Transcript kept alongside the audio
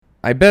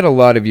I bet a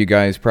lot of you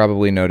guys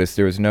probably noticed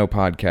there was no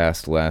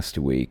podcast last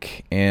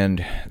week,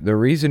 and the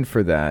reason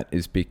for that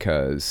is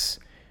because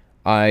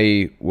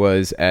I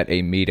was at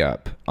a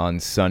meetup on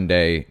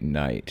Sunday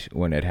night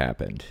when it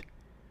happened.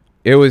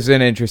 It was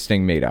an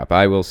interesting meetup,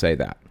 I will say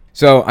that.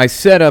 So I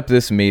set up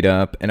this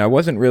meetup, and I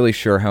wasn't really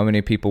sure how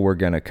many people were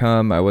going to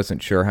come. I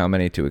wasn't sure how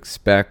many to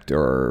expect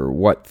or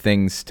what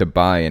things to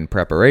buy in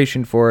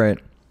preparation for it.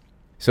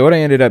 So what I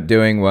ended up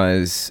doing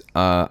was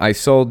I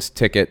sold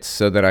tickets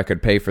so that I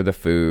could pay for the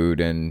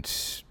food and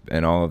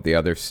all of the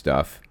other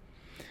stuff.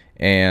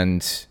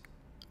 And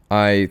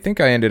I think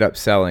I ended up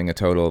selling a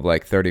total of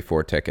like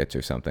 34 tickets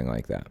or something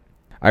like that.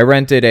 I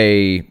rented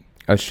a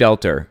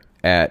shelter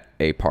at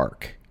a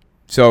park.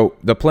 So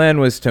the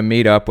plan was to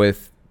meet up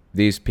with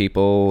these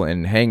people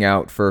and hang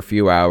out for a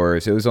few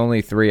hours. It was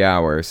only 3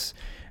 hours.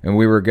 And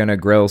we were going to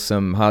grill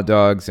some hot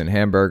dogs and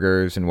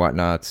hamburgers and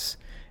whatnots.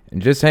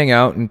 And just hang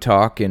out and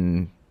talk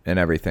and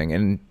everything.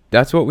 And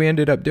that's what we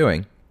ended up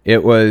doing.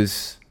 It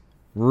was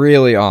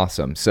really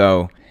awesome.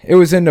 So it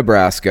was in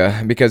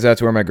Nebraska because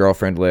that's where my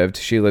girlfriend lived.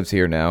 She lives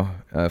here now,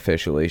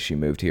 officially. She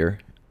moved here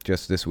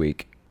just this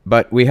week.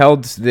 But we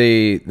held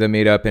the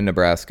meetup in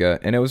Nebraska,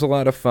 and it was a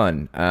lot of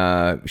fun.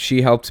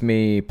 She helped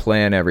me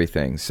plan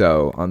everything.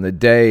 So on the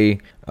day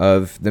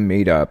of the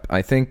meetup,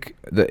 I think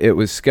it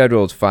was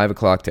scheduled 5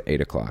 o'clock to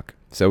 8 o'clock.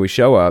 So we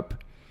show up.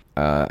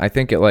 I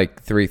think at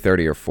like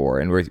 3:30 or 4,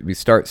 and we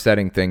start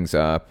setting things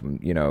up,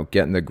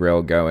 getting the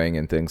grill going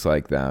and things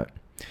like that.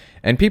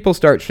 And people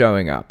start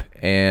showing up,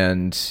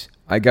 and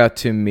I got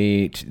to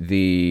meet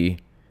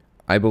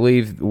I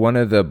believe one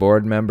of the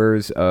board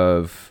members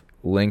of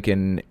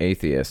Lincoln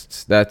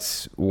Atheists.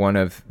 That's where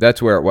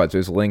it was. It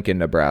was Lincoln,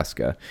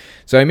 Nebraska.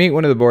 So I meet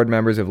one of the board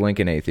members of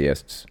Lincoln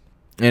Atheists,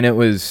 and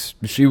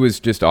she was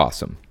just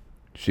awesome.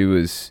 She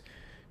was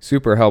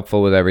super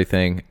helpful with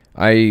everything.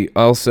 I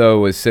also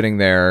was sitting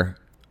there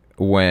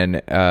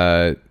when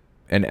an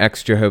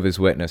ex-Jehovah's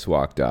Witness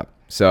walked up.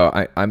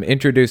 So I'm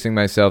introducing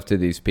myself to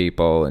these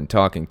people and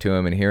talking to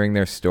them and hearing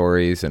their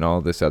stories and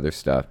all this other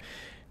stuff.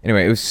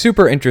 Anyway, it was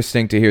super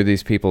interesting to hear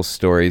these people's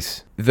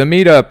stories. The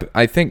meetup,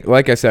 I think,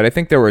 like I said, I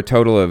think there were a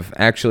total of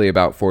actually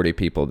about 40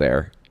 people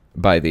there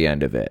by the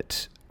end of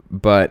it.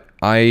 But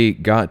I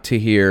got to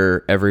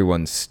hear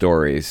everyone's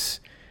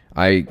stories.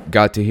 I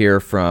got to hear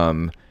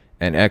from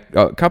a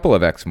couple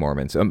of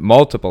ex-Mormons,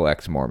 multiple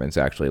ex-Mormons,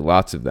 actually,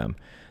 lots of them.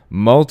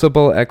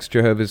 Multiple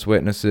ex-Jehovah's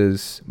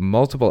Witnesses,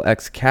 multiple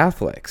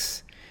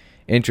ex-Catholics.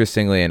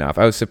 Interestingly enough,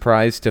 I was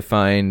surprised to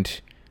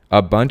find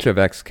a bunch of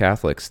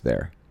ex-Catholics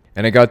there.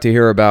 And I got to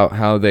hear about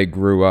how they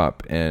grew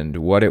up and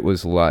what it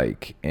was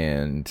like.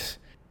 And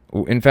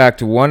in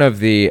fact, one of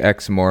the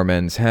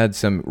ex-Mormons had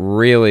some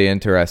really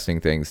interesting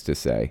things to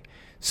say.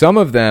 Some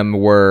of them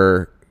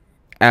were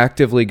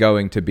actively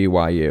going to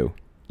BYU.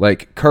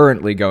 Like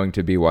currently going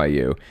to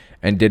BYU,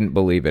 and didn't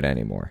believe it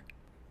anymore.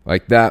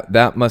 Like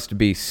that must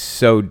be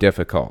so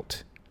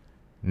difficult,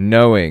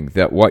 knowing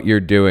that what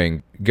you're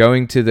doing,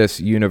 going to this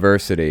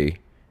university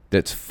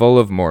that's full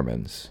of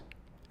Mormons,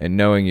 and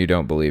knowing you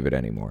don't believe it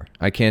anymore.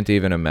 I can't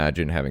even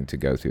imagine having to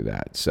go through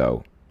that.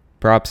 So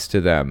props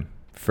to them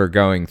for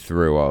going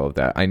through all of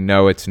that. I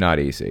know it's not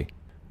easy.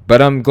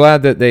 But I'm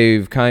glad that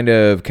they've kind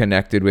of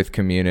connected with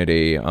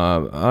community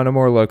on a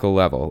more local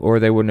level, or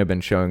they wouldn't have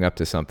been showing up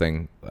to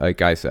something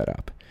like I set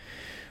up.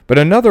 But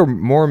another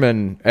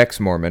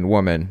ex-Mormon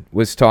woman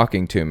was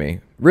talking to me,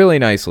 really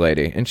nice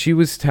lady, and she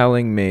was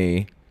telling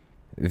me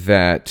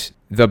that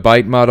the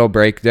bite model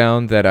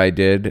breakdown that I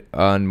did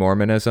on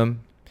Mormonism,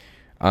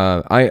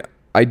 I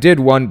did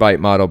one bite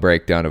model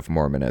breakdown of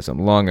Mormonism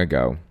long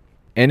ago,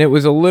 and it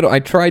was I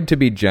tried to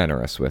be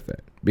generous with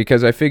it.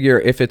 Because I figure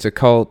if it's a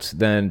cult,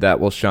 then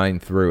that will shine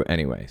through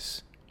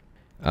anyways,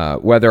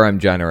 whether I'm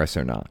generous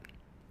or not.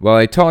 Well,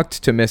 I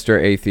talked to Mr.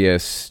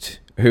 Atheist,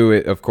 who,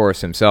 of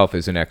course, himself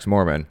is an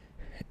ex-Mormon,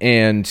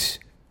 and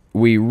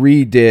we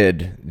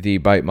redid the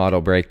bite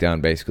model breakdown,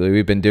 basically.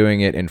 We've been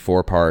doing it in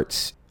 4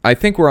 parts. I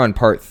think we're on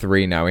part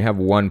 3 now. We have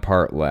 1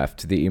 part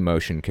left, the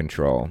emotion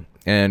control.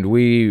 And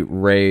we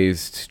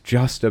raised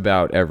just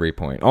about every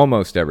point,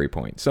 almost every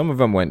point. Some of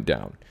them went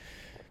down.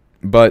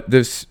 But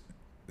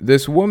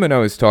this woman I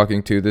was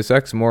talking to, this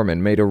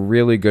ex-Mormon, made a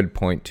really good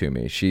point to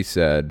me. She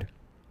said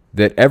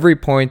that every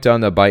point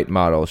on the bite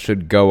model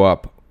should go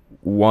up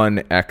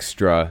 1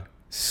 extra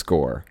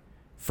score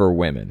for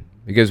women,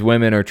 because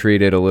women are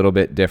treated a little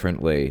bit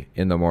differently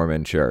in the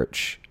Mormon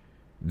church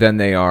than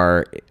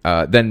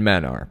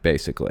men are,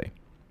 basically.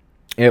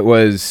 It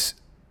was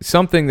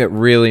something that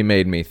really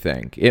made me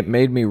think. It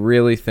made me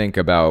really think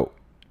about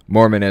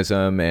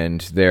Mormonism and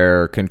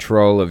their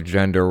control of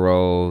gender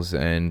roles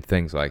and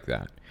things like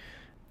that.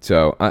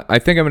 So I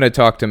think I'm going to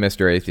talk to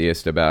Mr.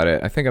 Atheist about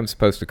it. I think I'm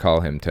supposed to call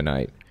him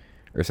tonight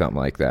or something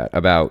like that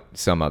about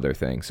some other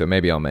thing. So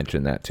maybe I'll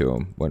mention that to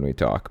him when we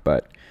talk.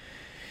 But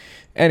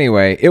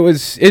anyway,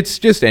 it's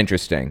just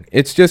interesting.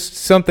 It's just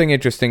something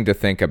interesting to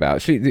think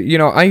about.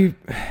 I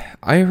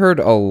heard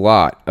a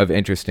lot of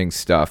interesting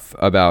stuff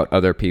about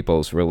other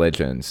people's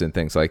religions and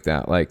things like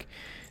that. Like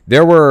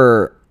there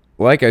were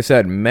like I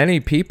said, many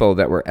people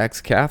that were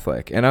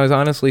ex-Catholic, and I was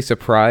honestly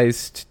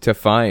surprised to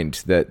find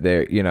that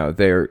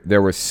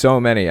there were so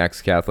many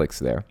ex-Catholics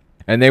there,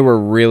 and they were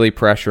really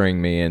pressuring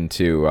me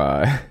into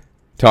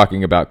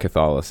talking about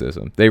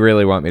Catholicism. They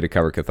really want me to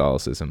cover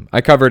Catholicism.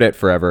 I covered it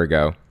forever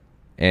ago,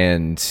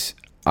 and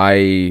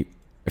I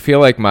feel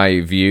like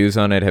my views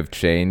on it have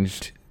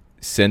changed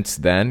since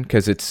then,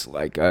 because it's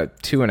like a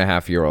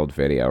 2.5-year-old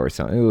video or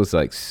something. It was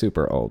like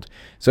super old.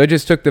 So I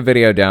just took the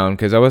video down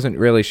because I wasn't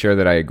really sure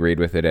that I agreed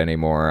with it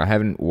anymore. I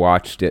haven't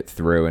watched it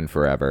through in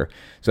forever.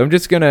 So I'm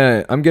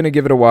gonna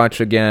give it a watch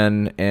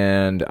again,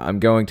 and I'm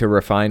going to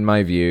refine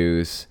my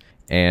views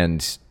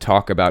and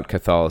talk about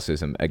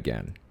Catholicism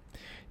again.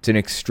 It's an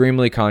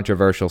extremely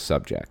controversial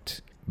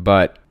subject,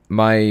 but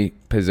my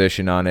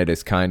position on it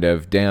is kind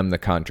of damn the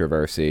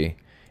controversy.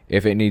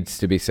 If it needs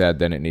to be said,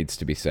 then it needs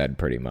to be said,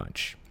 pretty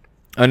much.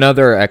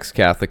 Another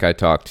ex-Catholic I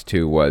talked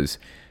to was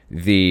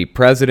the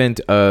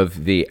president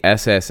of the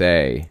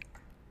SSA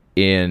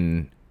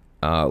in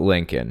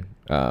Lincoln,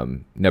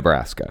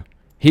 Nebraska.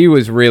 He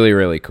was really,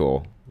 really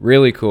cool.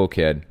 Really cool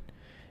kid.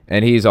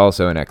 And he's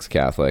also an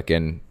ex-Catholic.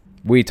 And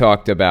we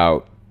talked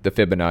about the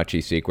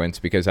Fibonacci sequence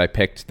because I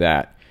picked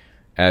that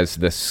as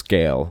the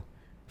scale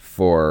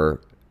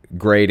for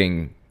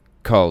grading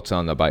cults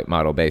on the BITE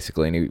model,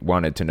 basically. And he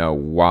wanted to know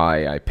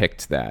why I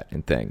picked that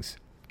and things.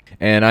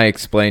 And I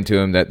explained to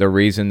him that the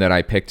reason that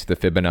I picked the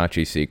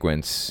Fibonacci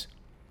sequence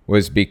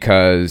was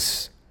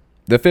because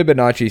the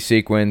Fibonacci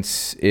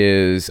sequence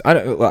is...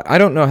 I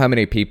don't know how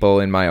many people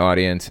in my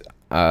audience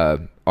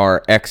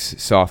are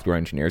ex-software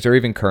engineers or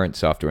even current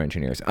software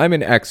engineers. I'm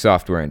an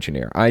ex-software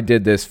engineer. I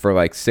did this for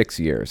like 6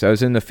 years. I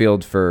was in the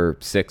field for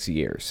 6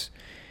 years.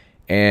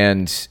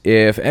 And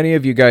if any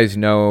of you guys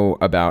know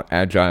about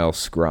Agile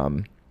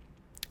Scrum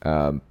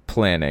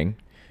planning,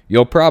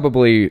 you'll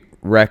probably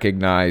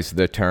recognize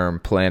the term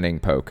planning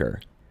poker.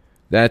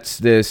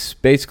 That's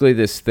basically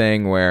this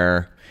thing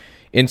where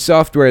in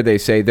software they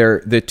say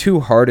the two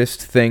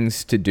hardest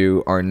things to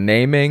do are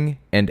naming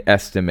and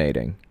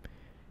estimating.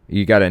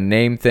 You got to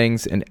name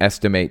things and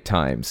estimate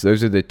times.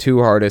 Those are the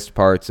two hardest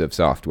parts of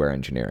software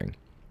engineering.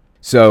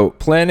 So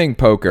planning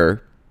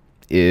poker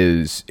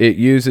it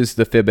uses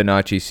the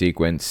Fibonacci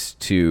sequence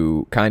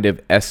to kind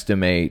of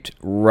estimate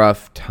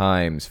rough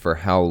times for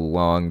how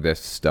long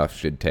this stuff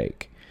should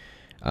take.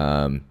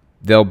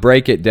 They'll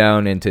break it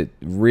down into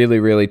really,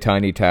 really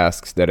tiny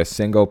tasks that a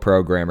single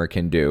programmer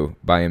can do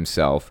by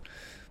himself.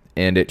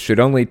 And it should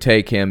only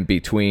take him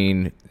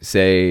between,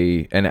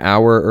 say, an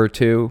hour or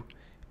two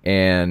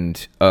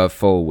and a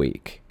full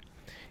week.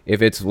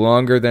 If it's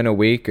longer than a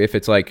week, if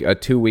it's like a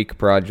 2-week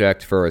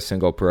project for a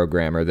single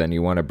programmer, then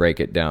you want to break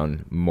it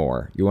down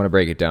more. You want to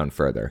break it down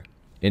further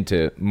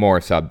into more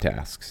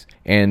subtasks.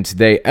 And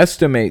they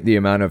estimate the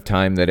amount of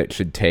time that it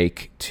should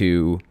take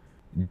to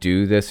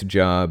do this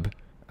job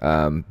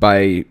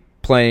by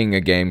playing a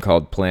game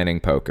called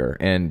Planning Poker,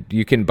 and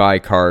you can buy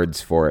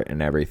cards for it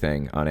and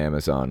everything on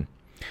Amazon.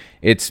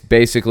 It's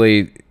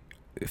basically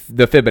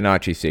the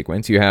Fibonacci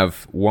sequence. You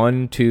have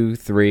 1, 2,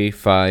 3,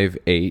 5,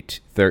 8,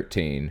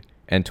 13,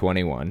 and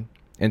 21,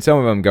 and some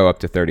of them go up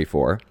to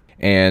 34.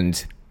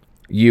 And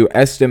you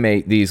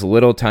estimate these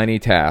little tiny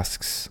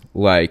tasks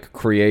like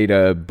create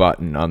a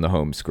button on the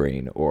home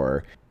screen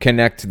or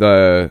connect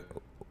the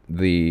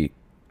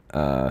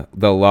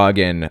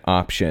login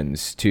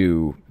options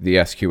to the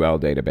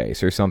SQL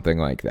database or something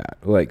like that,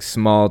 like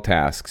small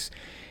tasks.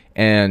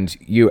 And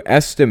you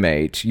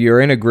estimate,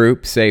 you're in a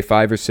group, say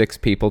 5 or 6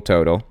 people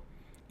total.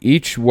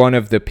 Each one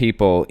of the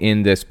people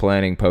in this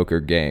planning poker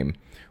game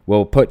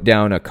will put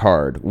down a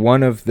card,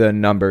 one of the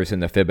numbers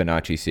in the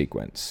Fibonacci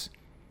sequence,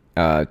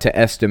 to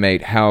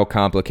estimate how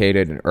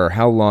complicated or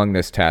how long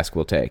this task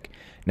will take.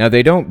 Now,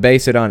 they don't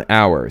base it on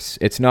hours.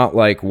 It's not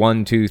like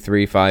 1, 2,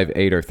 3, 5,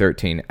 8, or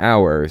 13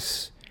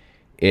 hours.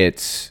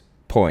 It's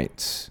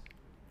points,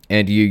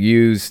 and you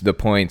use the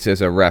points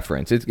as a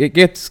reference. It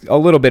gets a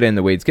little bit in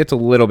the weeds, gets a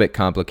little bit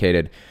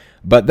complicated,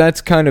 but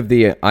that's kind of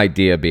the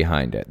idea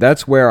behind it.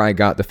 That's where I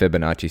got the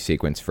Fibonacci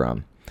sequence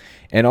from.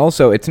 And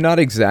also, it's not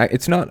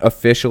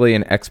officially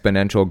an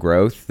exponential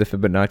growth, the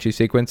Fibonacci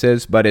sequence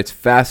is, but it's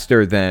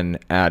faster than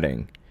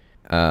adding.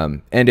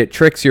 And it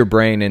tricks your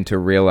brain into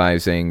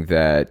realizing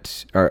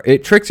that, or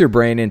it tricks your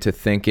brain into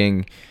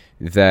thinking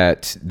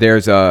that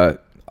there's a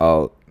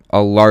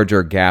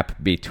larger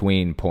gap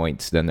between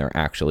points than there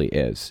actually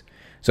is.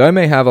 So I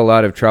may have a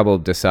lot of trouble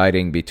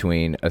deciding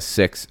between a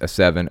 6, a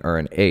 7, or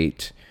an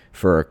 8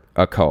 for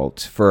a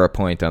cult, for a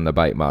point on the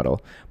BITE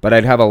model. But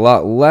I'd have a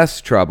lot less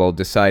trouble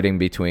deciding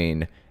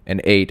between an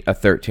 8, a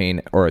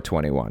 13, or a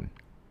 21.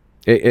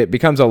 It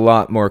becomes a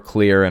lot more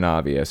clear and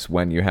obvious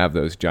when you have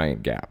those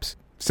giant gaps.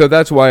 So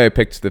that's why I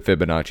picked the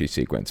Fibonacci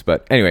sequence.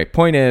 But anyway,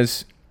 point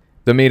is,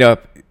 the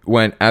meetup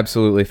went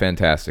absolutely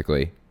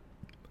fantastically.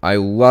 I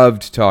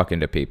loved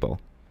talking to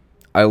people.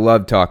 I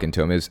loved talking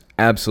to them. It was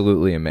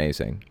absolutely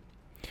amazing.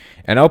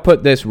 And I'll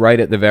put this right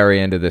at the very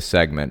end of this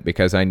segment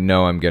because I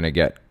know I'm going to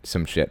get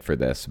some shit for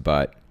this.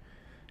 But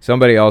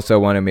somebody also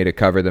wanted me to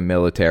cover the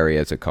military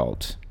as a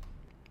cult.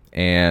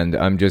 And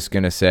I'm just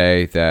going to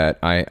say that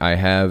I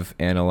have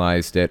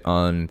analyzed it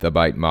on the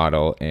Byte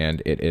model,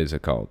 and it is a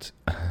cult.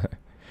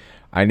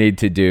 I need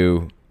to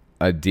do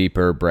a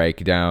deeper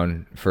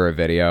breakdown for a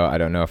video. I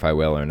don't know if I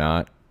will or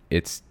not.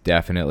 It's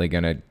definitely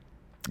going to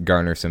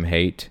garner some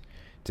hate,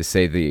 to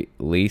say the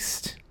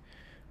least,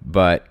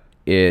 but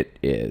it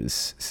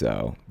is.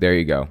 So there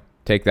you go.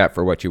 Take that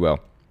for what you will.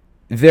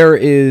 There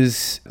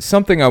is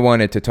something I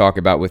wanted to talk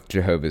about with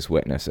Jehovah's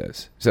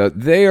Witnesses. So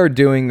they are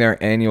doing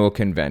their annual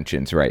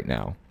conventions right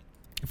now.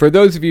 For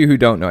those of you who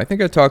don't know, I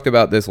think I talked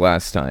about this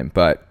last time,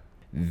 but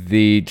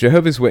the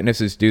Jehovah's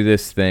Witnesses do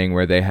this thing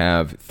where they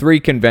have 3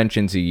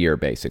 conventions a year,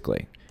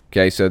 basically.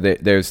 Okay, so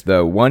there's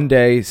the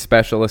 1-day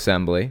special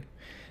assembly,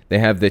 they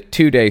have the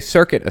 2-day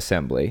circuit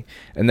assembly,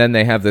 and then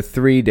they have the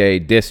 3-day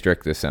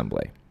district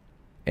assembly.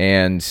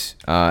 And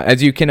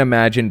as you can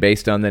imagine,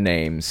 based on the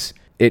names,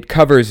 it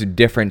covers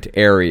different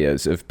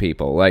areas of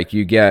people. Like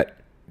you get,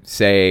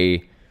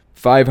 say,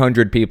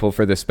 500 people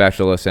for the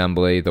special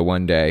assembly, the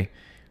 1 day,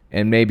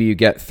 and maybe you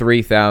get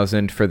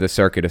 3,000 for the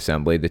circuit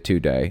assembly, the 2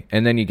 day,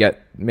 and then you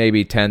get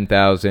maybe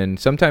 10,000,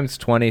 sometimes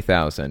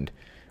 20,000,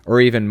 or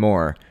even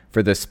more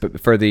for the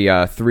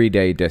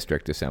 3-day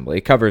district assembly.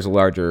 It covers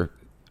larger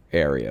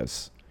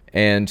areas.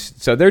 And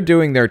so they're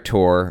doing their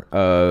tour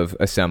of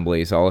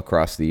assemblies all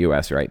across the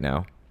U.S. right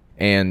now.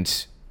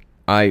 And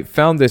I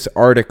found this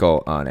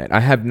article on it.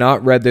 I have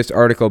not read this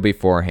article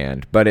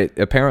beforehand, but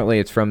apparently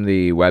it's from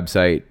the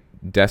website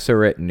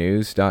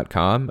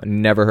DeseretNews.com.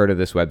 Never heard of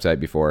this website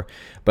before,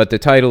 but the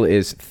title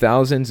is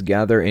Thousands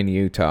Gather in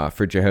Utah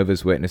for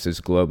Jehovah's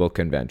Witnesses Global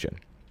Convention.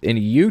 In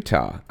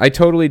Utah, I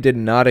totally did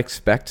not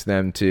expect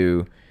them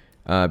to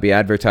be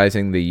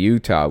advertising the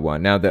Utah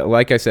one. Now,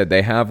 like I said,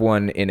 they have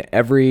one in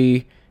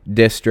every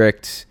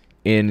district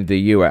in the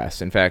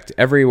U.S. In fact,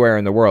 everywhere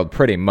in the world,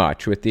 pretty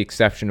much, with the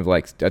exception of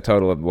like a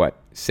total of,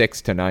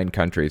 6 to 9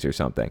 countries or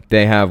something.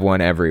 They have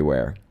one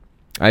everywhere.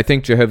 I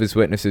think Jehovah's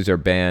Witnesses are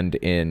banned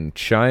in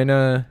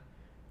China,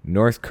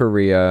 North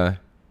Korea,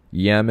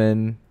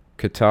 Yemen,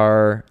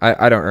 Qatar.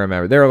 I don't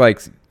remember. There are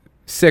like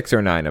 6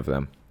 or 9 of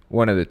them.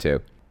 One of the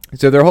two.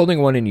 So they're holding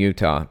one in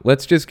Utah.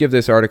 Let's just give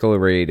this article a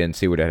read and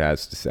see what it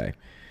has to say.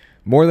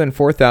 More than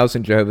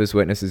 4,000 Jehovah's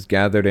Witnesses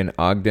gathered in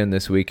Ogden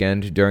this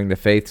weekend during the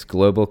Faith's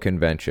Global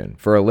Convention.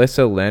 For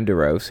Alyssa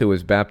Landeros, who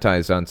was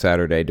baptized on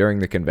Saturday during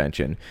the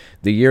convention,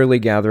 the yearly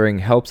gathering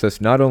helps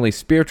us not only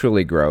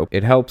spiritually grow,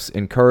 it helps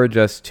encourage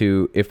us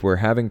to, if we're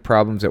having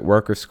problems at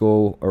work or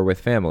school or with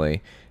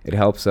family, it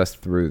helps us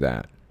through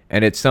that.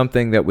 And it's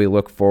something that we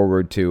look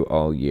forward to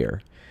all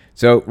year.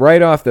 So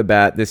right off the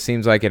bat, this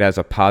seems like it has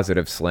a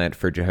positive slant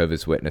for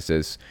Jehovah's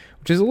Witnesses,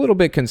 which is a little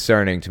bit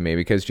concerning to me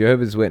because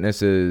Jehovah's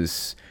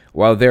Witnesses,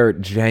 while they're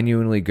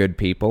genuinely good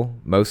people,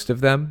 most of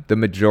them, the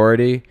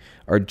majority,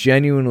 are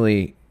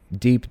genuinely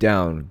deep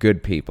down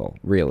good people,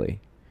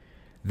 really.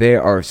 They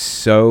are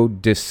so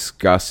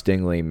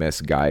disgustingly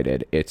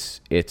misguided. It's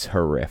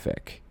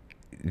horrific.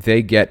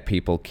 They get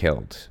people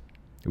killed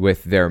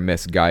with their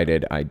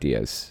misguided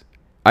ideas.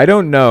 I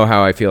don't know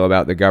how I feel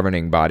about the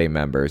governing body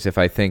members, if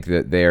I think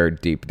that they're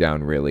deep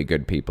down really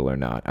good people or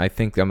not. I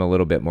think I'm a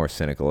little bit more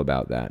cynical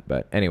about that.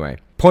 But anyway,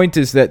 point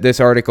is that this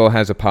article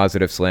has a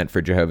positive slant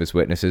for Jehovah's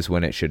Witnesses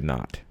when it should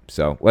not.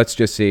 So let's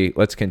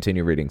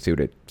continue reading, see what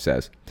it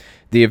says.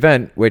 The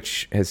event,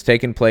 which has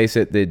taken place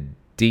at the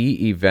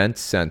D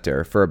Events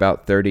Center for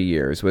about 30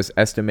 years, was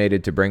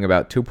estimated to bring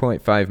about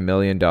 $2.5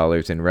 million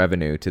in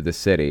revenue to the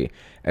city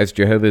as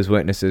Jehovah's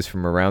Witnesses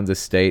from around the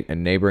state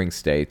and neighboring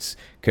states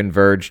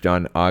converged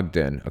on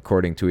Ogden,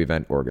 according to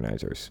event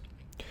organizers.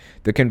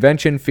 The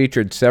convention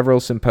featured several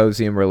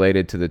symposium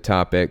related to the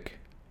topic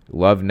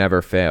Love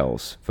Never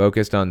Fails,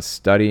 focused on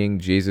studying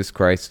Jesus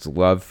Christ's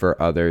love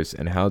for others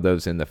and how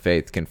those in the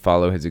faith can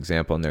follow his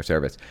example in their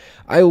service.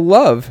 I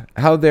love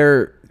how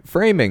they're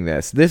framing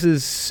this. This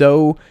is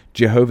so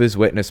Jehovah's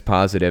Witness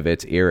positive,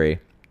 it's eerie.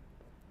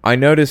 I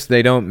noticed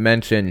they don't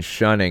mention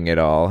shunning at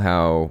all,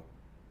 how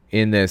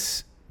in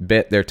this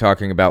bit they're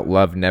talking about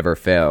love never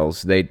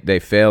fails. They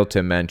fail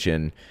to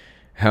mention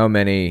how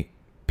many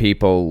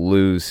people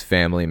lose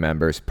family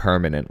members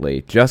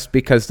permanently just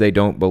because they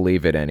don't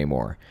believe it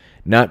anymore.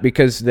 Not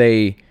because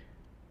they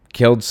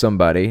killed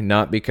somebody,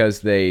 not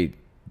because they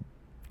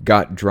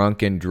got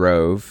drunk and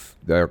drove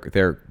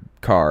their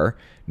car,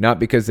 not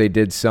because they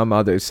did some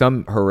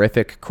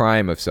horrific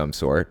crime of some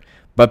sort,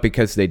 but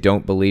because they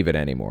don't believe it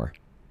anymore.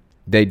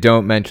 They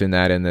don't mention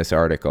that in this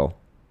article.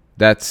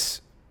 That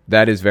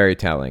is very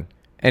telling.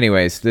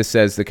 Anyways, this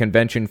says the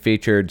convention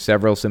featured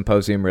several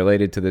symposium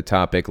related to the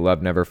topic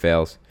Love Never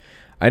Fails.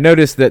 I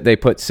noticed that they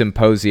put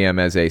symposium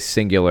as a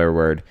singular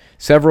word.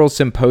 Several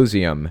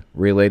symposium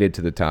related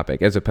to the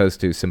topic, as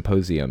opposed to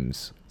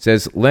symposiums.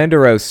 Says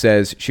Landeros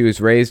says she was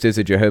raised as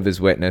a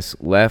Jehovah's Witness,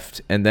 left,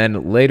 and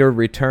then later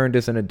returned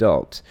as an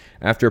adult.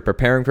 After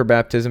preparing for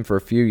baptism for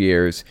a few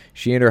years,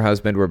 she and her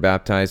husband were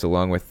baptized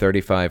along with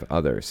 35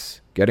 others.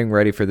 Getting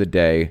ready for the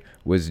day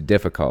was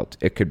difficult.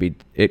 It could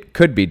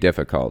be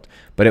difficult,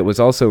 but it was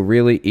also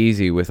really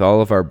easy with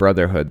all of our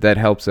brotherhood that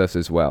helps us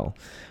as well.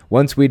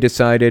 Once we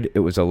decided, it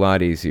was a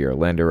lot easier,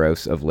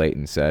 Landeros of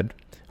Layton said.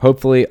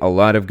 Hopefully, a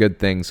lot of good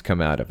things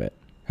come out of it.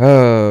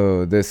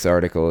 Oh, this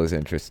article is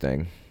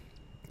interesting.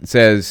 It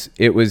says,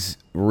 it was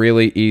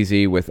really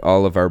easy with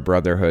all of our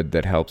brotherhood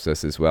that helps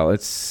us as well.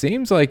 It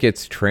seems like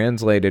it's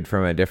translated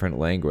from a different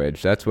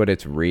language. That's what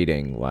it's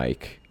reading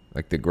like.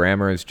 Like the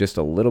grammar is just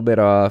a little bit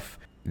off.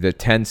 The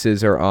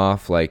tenses are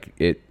off. Like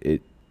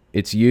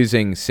it's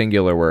using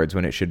singular words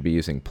when it should be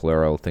using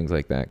plural, things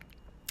like that.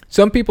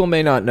 Some people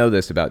may not know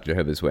this about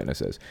Jehovah's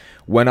Witnesses.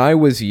 When I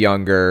was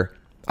younger,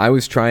 I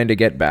was trying to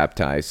get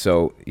baptized.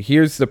 So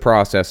here's the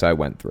process I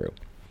went through.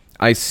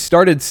 I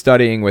started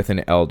studying with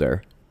an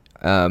elder.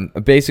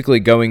 Basically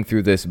going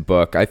through this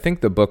book. I think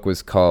the book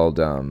was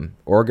called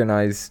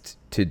Organized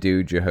to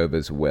Do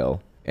Jehovah's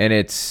Will. And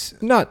it's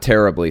not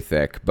terribly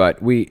thick, but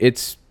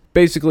it's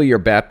basically your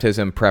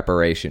baptism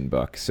preparation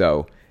book.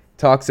 So it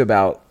talks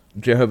about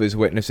Jehovah's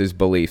Witnesses'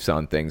 beliefs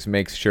on things,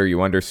 makes sure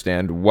you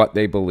understand what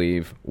they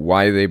believe,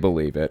 why they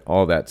believe it,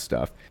 all that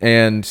stuff.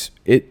 And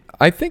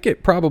I think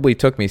it probably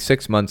took me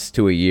 6 months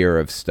to a year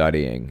of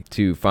studying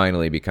to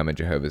finally become a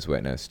Jehovah's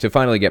Witness, to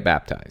finally get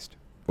baptized,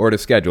 or to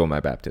schedule my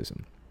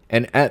baptism.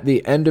 And at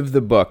the end of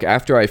the book,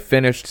 after I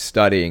finished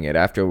studying it,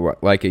 after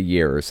like a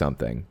year or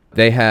something,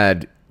 they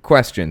had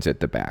questions at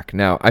the back.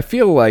 Now, I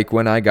feel like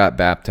when I got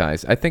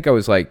baptized, I think I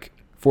was like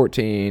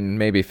 14,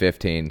 maybe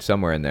 15,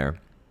 somewhere in there.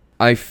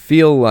 I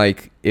feel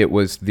like it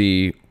was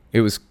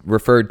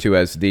referred to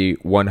as the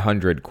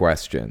 100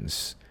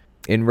 questions.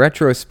 In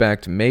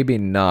retrospect, maybe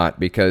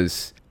not,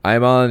 because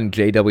I'm on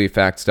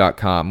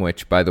jwfacts.com,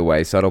 which, by the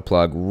way, subtle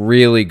plug,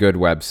 really good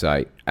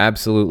website.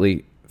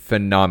 Absolutely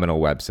phenomenal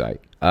website.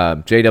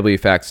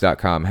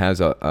 jwfacts.com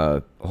has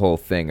a whole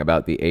thing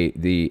about the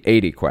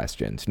 80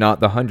 questions, not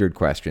the 100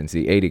 questions,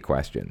 the 80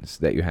 questions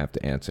that you have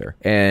to answer.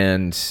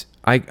 And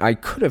I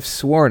could have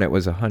sworn it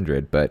was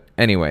 100, but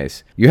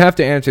anyways, you have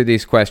to answer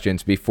these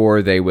questions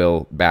before they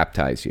will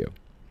baptize you.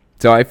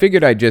 So I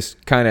figured I'd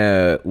just kind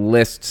of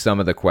list some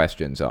of the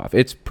questions off.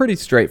 It's pretty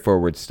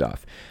straightforward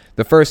stuff.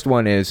 The first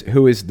one is,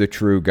 who is the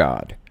true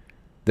God?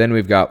 Then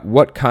we've got,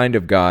 what kind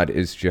of God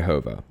is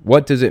Jehovah?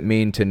 What does it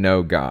mean to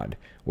know God?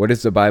 What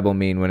does the Bible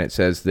mean when it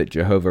says that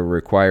Jehovah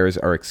requires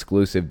our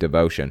exclusive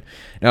devotion?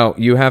 Now,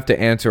 you have to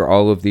answer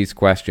all of these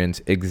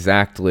questions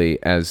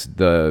exactly as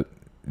the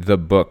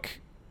book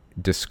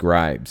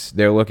describes.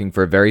 They're looking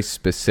for a very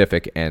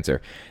specific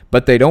answer,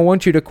 but they don't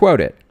want you to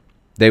quote it.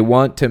 They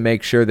want to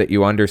make sure that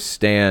you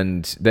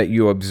understand, that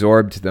you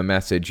absorbed the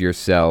message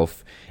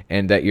yourself,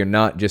 and that you're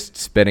not just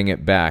spitting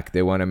it back.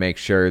 They want to make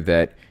sure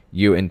that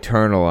you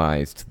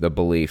internalized the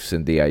beliefs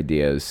and the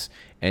ideas,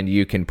 and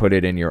you can put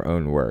it in your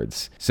own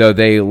words. So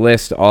they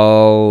list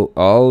all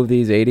of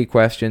these 80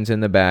 questions in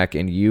the back,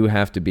 and you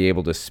have to be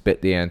able to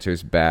spit the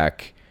answers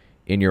back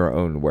in your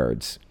own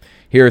words.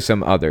 Here are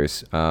some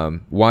others.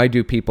 Why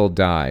do people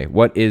die?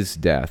 What is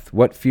death?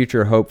 What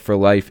future hope for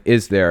life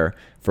is there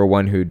for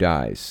one who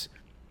dies?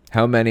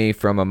 How many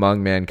from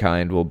among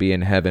mankind will be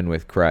in heaven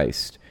with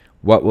Christ?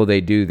 What will they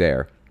do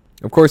there?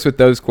 Of course, with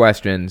those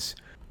questions,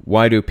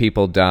 why do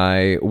people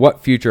die?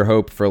 What future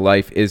hope for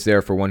life is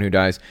there for one who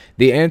dies?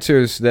 The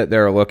answers that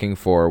they're looking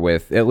for,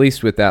 with at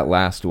least with that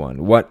last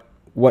one,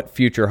 what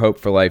future hope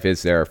for life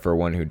is there for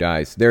one who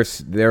dies?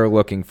 They're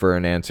looking for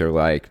an answer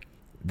like,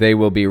 they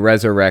will be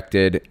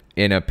resurrected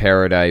in a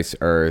paradise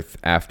earth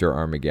after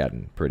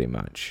Armageddon, pretty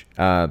much.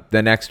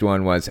 The next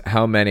one was,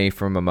 how many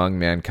from among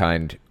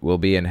mankind will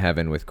be in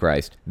heaven with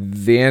Christ?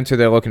 The answer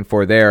they're looking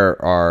for there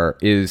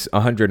is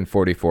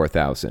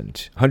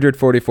 144,000.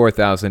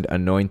 144,000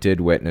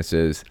 anointed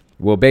witnesses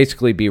will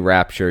basically be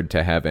raptured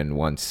to heaven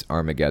once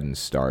Armageddon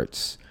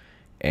starts.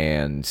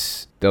 And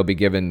they'll be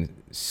given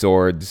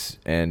swords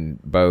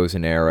and bows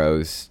and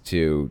arrows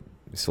to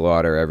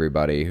slaughter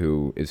everybody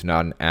who is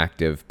not an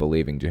active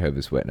believing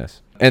Jehovah's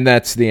Witness. And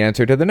that's the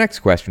answer to the next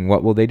question.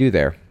 What will they do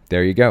there?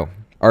 There you go.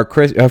 Of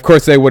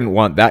course, they wouldn't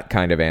want that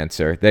kind of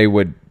answer. They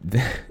would,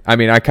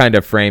 I kind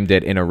of framed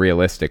it in a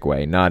realistic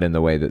way, not in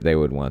the way that they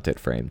would want it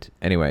framed.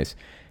 Anyways,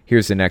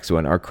 here's the next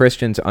one. Are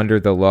Christians under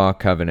the law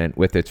covenant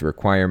with its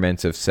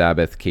requirements of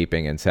Sabbath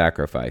keeping and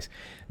sacrifice?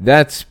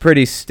 That's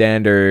pretty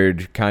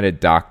standard kind of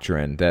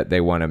doctrine that they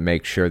want to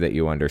make sure that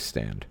you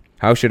understand.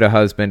 How should a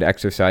husband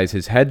exercise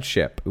his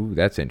headship? Ooh,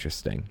 that's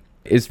interesting.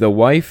 Is the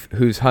wife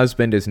whose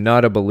husband is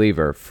not a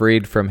believer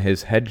freed from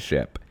his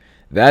headship?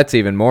 That's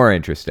even more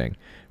interesting.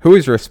 Who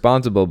is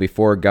responsible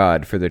before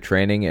God for the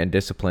training and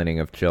disciplining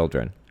of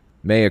children?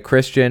 May a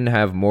Christian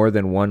have more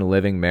than one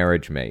living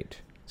marriage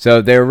mate?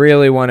 So they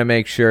really want to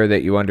make sure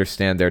that you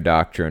understand their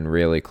doctrine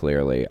really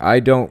clearly. I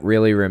don't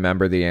really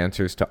remember the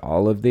answers to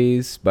all of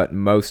these, but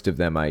most of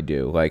them I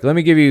do. Like, let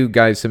me give you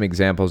guys some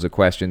examples of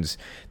questions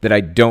that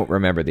I don't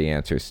remember the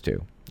answers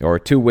to. or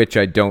to which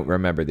I don't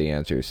remember the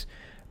answers.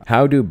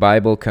 How do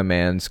Bible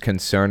commands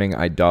concerning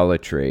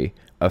idolatry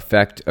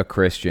affect a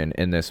Christian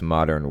in this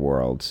modern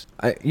world?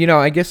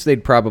 I guess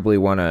they'd probably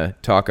want to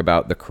talk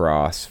about the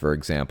cross, for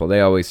example.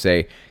 They always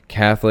say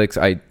Catholics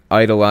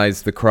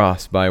idolize the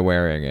cross by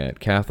wearing it.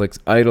 Catholics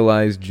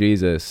idolize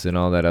Jesus and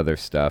all that other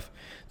stuff.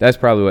 That's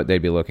probably what they'd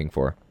be looking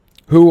for.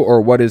 Who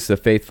or what is the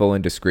faithful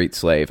and discreet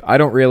slave? I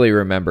don't really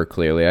remember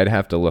clearly. I'd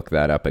have to look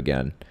that up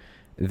again.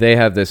 They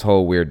have this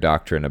whole weird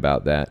doctrine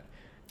about that.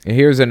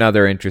 Here's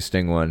another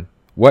interesting one.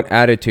 What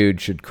attitude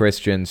should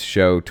Christians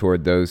show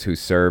toward those who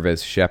serve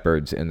as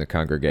shepherds in the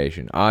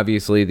congregation?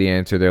 Obviously, the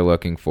answer they're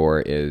looking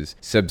for is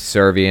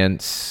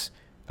subservience.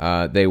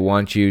 They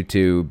want you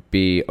to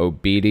be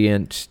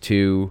obedient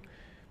to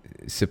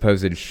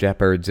supposed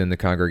shepherds in the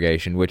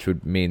congregation, which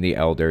would mean the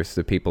elders,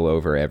 the people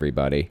over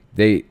everybody.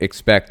 They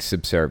expect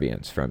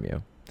subservience from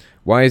you.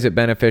 Why is it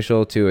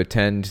beneficial to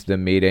attend the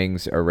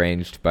meetings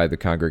arranged by the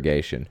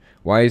congregation?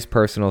 Why is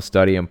personal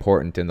study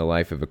important in the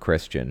life of a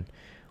Christian?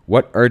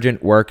 What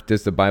urgent work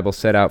does the Bible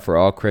set out for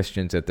all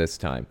Christians at this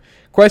time?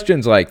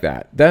 Questions like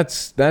that.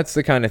 That's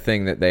the kind of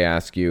thing that they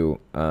ask you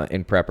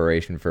in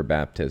preparation for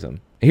baptism.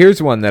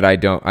 Here's one that I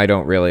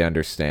don't really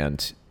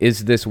understand.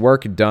 Is this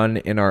work done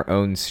in our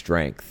own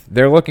strength?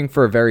 They're looking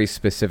for a very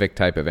specific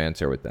type of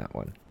answer with that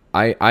one.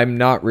 I'm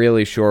not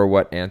really sure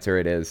what answer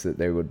it is that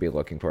they would be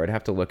looking for. I'd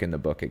have to look in the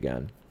book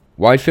again.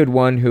 Why should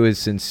one who has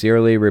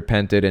sincerely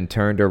repented and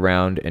turned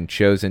around and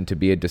chosen to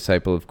be a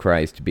disciple of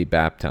Christ be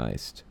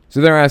baptized? So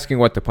they're asking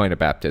what the point of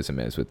baptism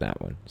is with that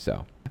one.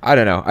 So I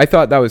don't know. I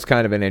thought that was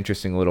kind of an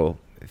interesting little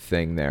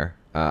thing there.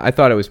 I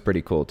thought it was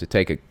pretty cool to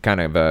take a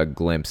kind of a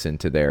glimpse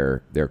into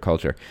their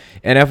culture.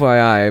 And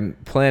FYI, I'm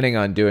planning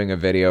on doing a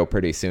video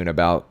pretty soon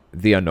about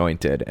the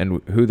Anointed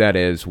and who that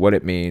is, what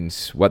it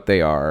means, what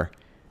they are,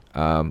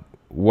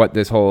 what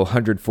this whole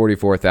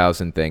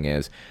 144,000 thing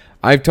is.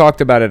 I've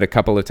talked about it a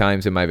couple of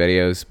times in my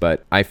videos,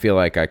 but I feel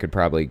like I could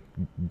probably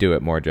do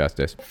it more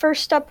justice.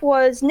 First up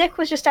was Nick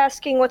was just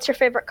asking, what's your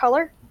favorite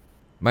color?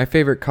 My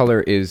favorite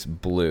color is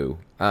blue.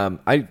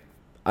 I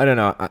don't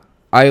know.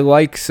 I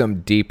like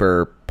some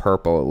deeper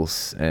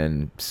purples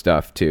and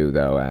stuff too,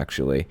 though,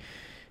 actually.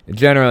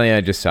 Generally,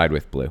 I just side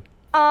with blue.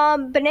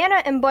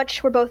 Banana and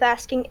Butch were both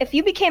asking, if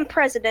you became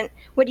president,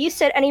 would you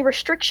set any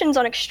restrictions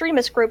on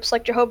extremist groups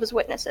like Jehovah's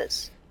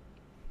Witnesses?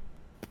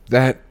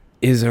 That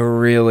is a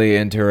really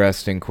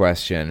interesting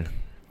question.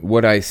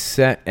 Would I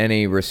set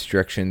any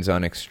restrictions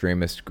on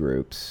extremist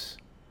groups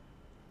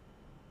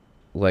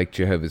like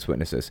Jehovah's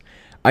Witnesses?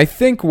 I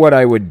think what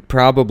I would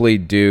probably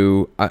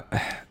do...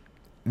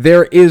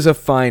 there is a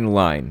fine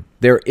line.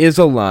 There is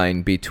a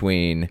line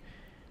between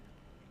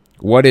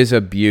what is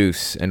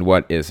abuse and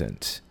what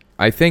isn't.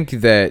 I think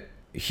that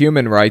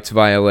human rights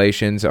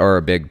violations are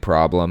a big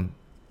problem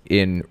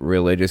in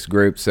religious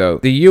groups. So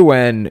the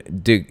UN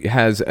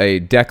has a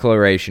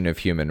Declaration of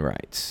Human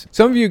Rights.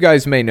 Some of you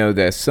guys may know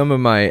this. Some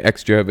of my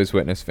ex-Jehovah's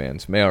Witness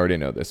fans may already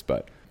know this,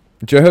 but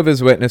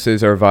Jehovah's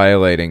Witnesses are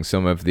violating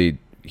some of the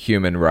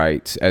human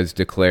rights as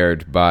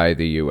declared by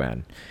the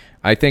UN.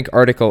 I think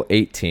Article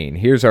 18,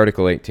 here's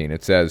Article 18,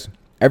 it says,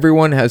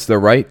 everyone has the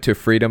right to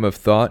freedom of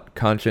thought,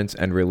 conscience,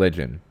 and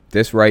religion.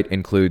 This right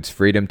includes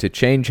freedom to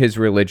change his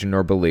religion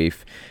or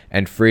belief,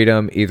 and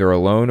freedom, either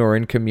alone or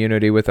in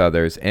community with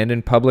others, and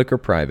in public or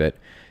private,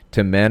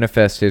 to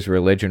manifest his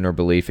religion or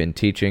belief in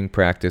teaching,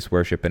 practice,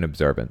 worship, and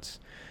observance.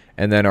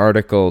 And then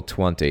Article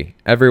 20,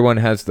 everyone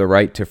has the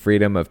right to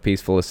freedom of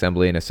peaceful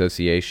assembly and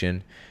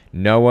association.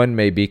 No one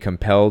may be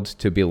compelled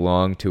to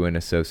belong to an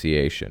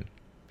association.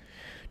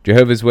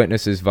 Jehovah's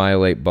Witnesses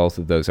violate both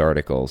of those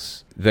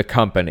articles. The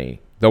company,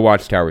 the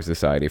Watchtower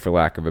Society, for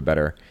lack of a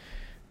better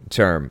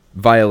term,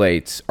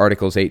 violates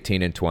Articles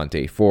 18 and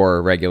 20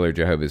 for regular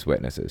Jehovah's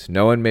Witnesses.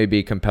 No one may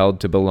be compelled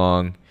to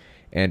belong,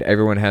 and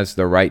everyone has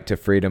the right to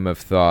freedom of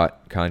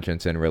thought,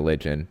 conscience, and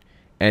religion,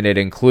 and it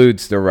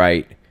includes the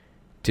right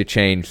to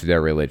change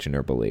their religion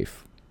or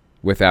belief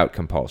without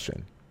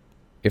compulsion.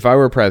 If I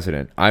were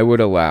president, I would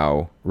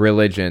allow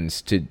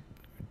religions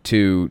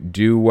to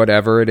do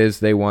whatever it is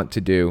they want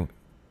to do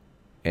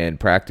and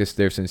practice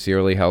their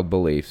sincerely held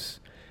beliefs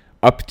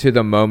up to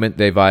the moment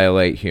they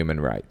violate human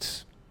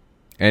rights.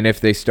 And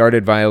if they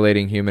started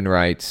violating human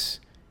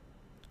rights,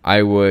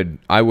 I would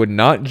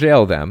not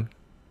jail them,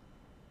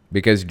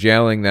 because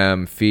jailing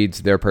them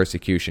feeds their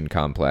persecution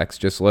complex.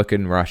 Just look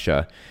in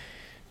Russia.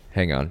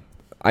 Hang on.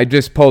 I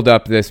just pulled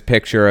up this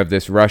picture of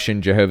this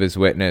Russian Jehovah's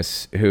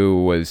Witness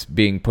who was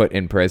being put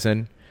in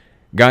prison.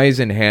 Guy's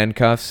in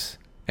handcuffs,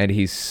 and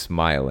he's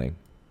smiling.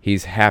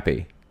 He's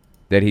happy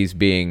that he's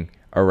being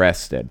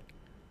arrested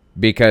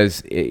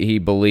because he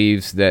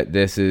believes that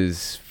this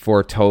is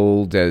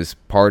foretold as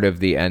part of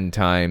the end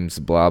times,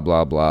 blah,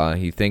 blah, blah.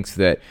 He thinks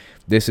that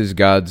this is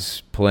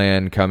God's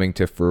plan coming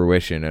to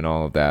fruition and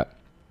all of that.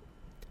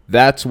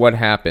 That's what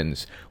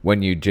happens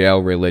when you jail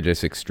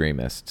religious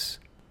extremists.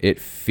 It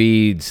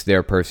feeds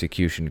their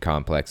persecution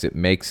complex. It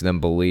makes them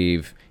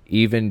believe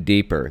even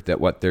deeper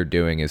that what they're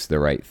doing is the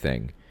right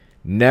thing.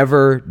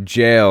 Never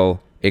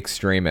jail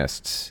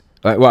extremists.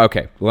 Well,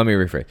 okay, let me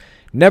rephrase.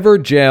 Never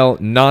jail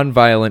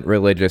non-violent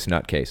religious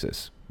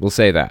nutcases. We'll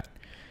say that.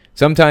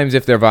 Sometimes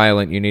if they're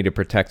violent, you need to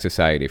protect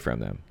society from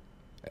them.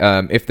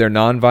 If they're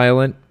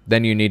non-violent,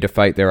 then you need to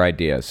fight their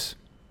ideas.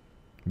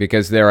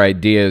 Because their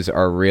ideas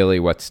are really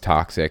what's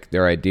toxic.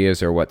 Their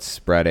ideas are what's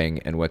spreading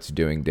and what's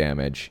doing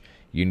damage.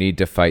 You need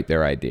to fight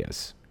their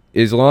ideas.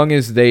 As long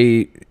as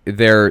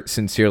their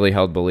sincerely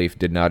held belief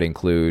did not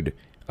include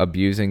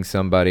abusing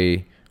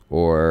somebody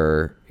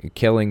or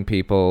killing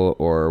people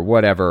or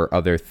whatever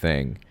other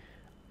thing,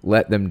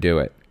 let them do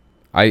it.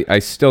 I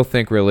still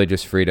think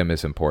religious freedom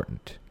is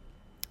important.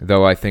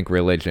 Though I think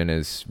religion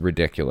is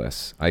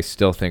ridiculous, I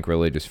still think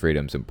religious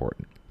freedom is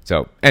important.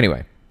 So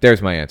anyway,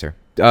 there's my answer.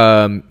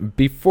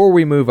 Before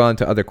we move on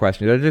to other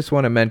questions, I just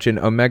want to mention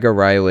Omega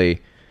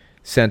Riley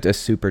sent a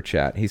super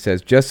chat. He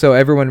says, just so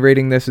everyone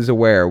reading this is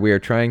aware, we are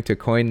trying to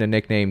coin the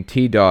nickname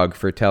T-Dog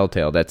for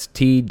Telltale. That's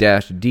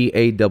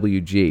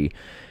T-DAWG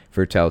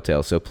for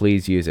Telltale, so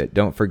please use it.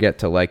 Don't forget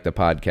to like the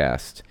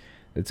podcast.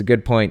 It's a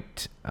good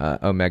point,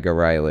 Omega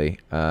Riley.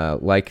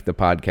 Like the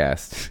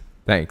podcast.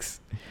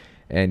 Thanks.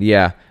 And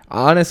yeah,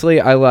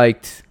 honestly, I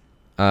liked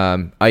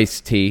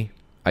Iced Tea.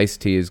 Iced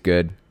Tea is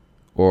good.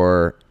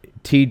 Or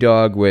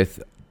T-Dog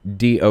with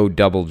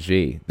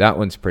DOGG. That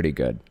one's pretty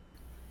good.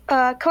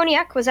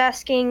 Cognac was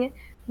asking,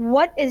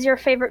 what is your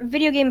favorite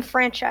video game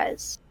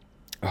franchise?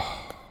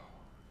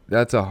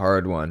 That's a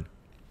hard one.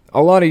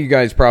 A lot of you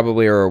guys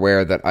probably are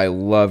aware that I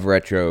love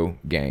retro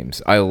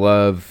games. I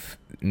love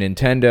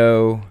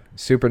Nintendo,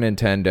 Super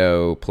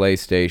Nintendo,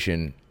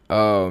 PlayStation.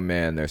 Oh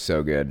man, they're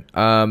so good.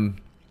 I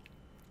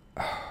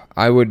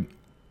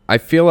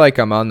feel like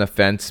I'm on the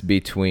fence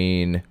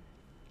between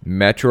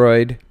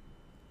Metroid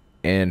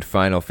and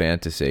Final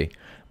Fantasy.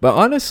 But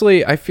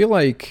honestly, I feel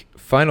like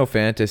Final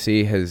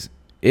Fantasy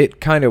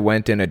it kind of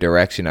went in a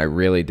direction I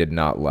really did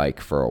not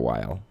like for a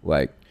while.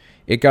 Like,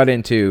 it got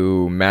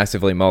into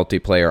massively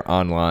multiplayer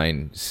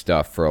online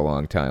stuff for a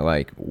long time,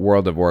 like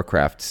World of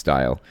Warcraft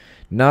style.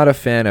 Not a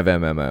fan of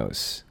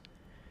MMOs.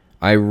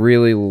 I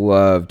really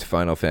loved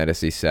Final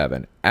Fantasy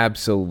VII.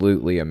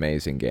 Absolutely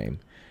amazing game.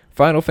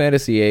 Final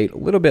Fantasy VIII, a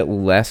little bit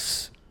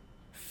less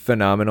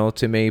phenomenal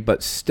to me,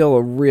 but still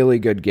a really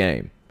good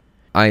game.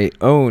 I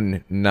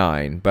own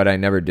 9, but I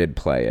never did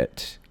play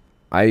it.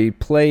 I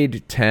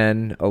played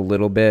 10 a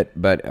little bit,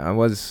 but I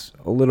was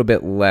a little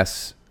bit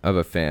less of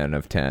a fan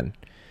of 10.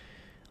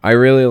 I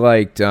really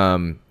liked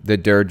the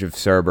Dirge of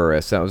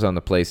Cerberus. That was on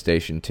the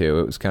PlayStation 2.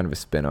 It was kind of a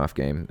spin-off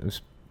game. It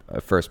was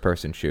a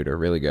first-person shooter.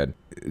 Really good.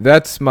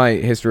 That's my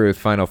history with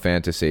Final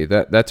Fantasy.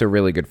 That's a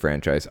really good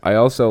franchise. I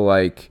also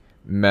like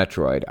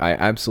Metroid. I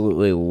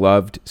absolutely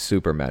loved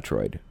Super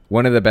Metroid.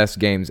 One of the best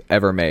games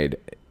ever made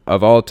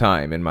of all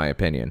time, in my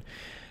opinion.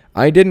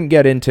 I didn't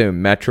get into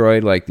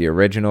Metroid like the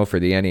original for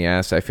the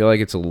NES. I feel like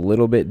it's a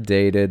little bit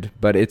dated,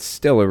 but it's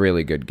still a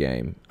really good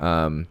game.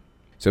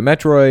 So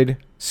Metroid,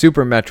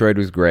 Super Metroid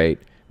was great.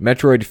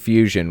 Metroid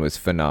Fusion was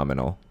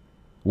phenomenal.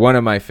 One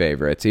of my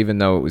favorites, even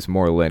though it was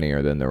more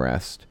linear than the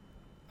rest.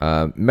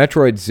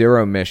 Metroid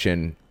Zero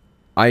Mission,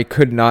 I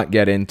could not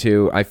get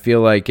into. I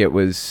feel like it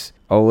was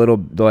a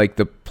little like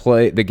the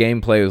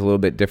gameplay was a little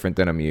bit different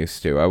than I'm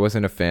used to. I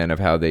wasn't a fan of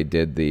how they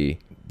did the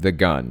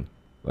gun.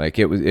 Like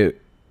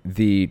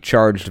the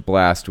charged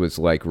blast was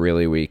like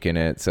really weak in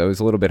it, so it was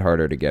a little bit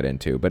harder to get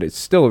into, but it's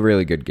still a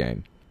really good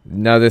game.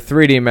 Now the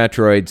 3D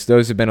Metroids,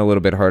 those have been a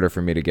little bit harder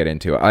for me to get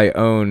into. I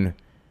own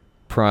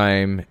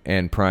Prime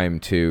and Prime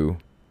 2,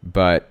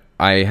 but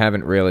I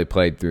haven't really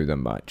played through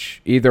them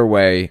much. Either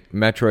way,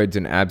 Metroid's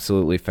an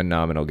absolutely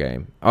phenomenal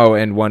game. Oh,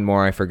 and one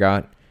more I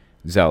forgot.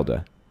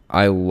 Zelda.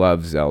 I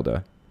love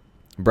Zelda.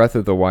 Breath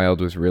of the Wild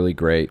was really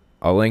great.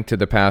 A Link to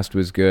the Past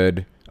was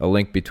good. A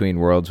Link Between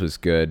Worlds was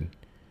good.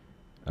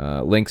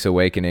 Link's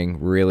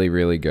Awakening, really,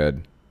 really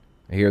good.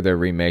 I hear they're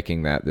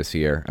remaking that this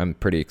year. I'm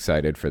pretty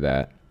excited for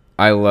that.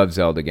 I love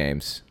Zelda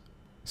games.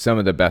 Some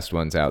of the best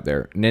ones out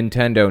there.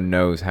 Nintendo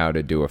knows how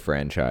to do a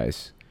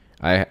franchise.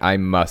 I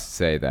must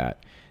say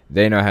that.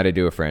 They know how to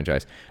do a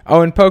franchise.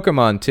 Oh, and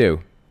Pokemon,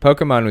 too.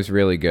 Pokemon was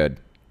really good.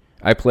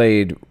 I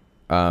played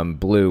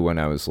Blue when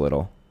I was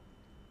little.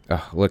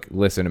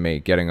 Listen to me,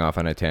 getting off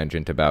on a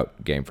tangent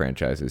about game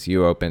franchises.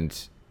 You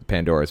opened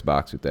Pandora's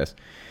box with this.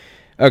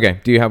 Okay,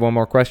 do you have one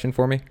more question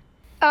for me?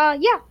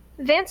 Yeah.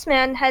 Vance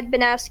Man had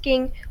been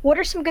asking, what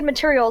are some good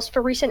materials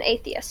for recent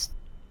atheists?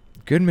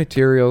 Good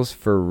materials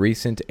for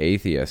recent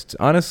atheists.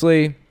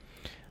 Honestly,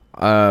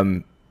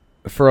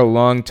 for a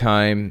long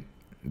time,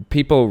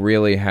 people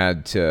really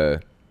had to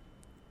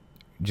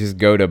just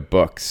go to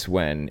books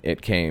when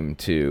it came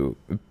to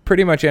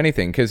pretty much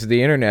anything, because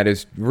the internet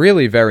is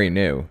really very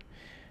new.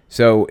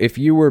 So if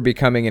you were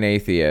becoming an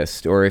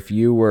atheist, or if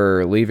you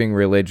were leaving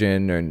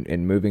religion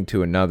and moving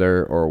to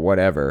another or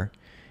whatever,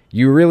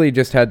 you really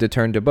just had to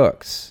turn to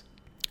books.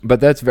 But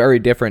that's very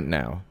different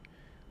now.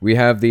 We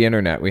have the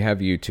internet, we have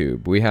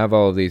YouTube, we have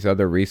all of these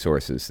other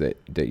resources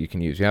that you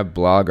can use. You have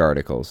blog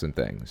articles and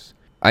things.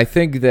 I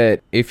think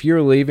that if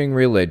you're leaving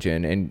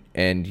religion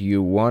and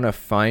you want to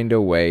find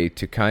a way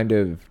to kind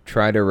of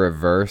try to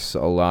reverse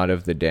a lot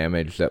of the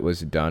damage that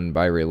was done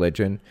by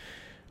religion,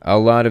 a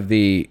lot of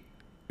the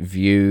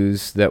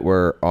views that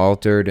were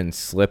altered and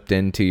slipped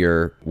into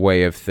your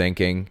way of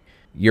thinking,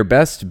 your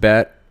best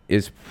bet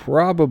is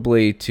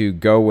probably to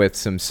go with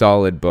some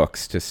solid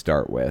books to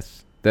start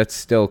with. That's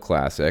still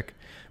classic.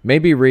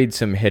 Maybe read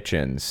some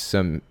Hitchens,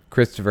 some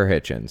Christopher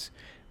Hitchens.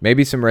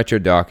 Maybe some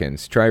Richard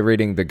Dawkins. Try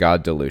reading The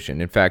God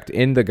Delusion. In fact,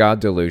 in The God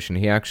Delusion,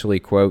 he actually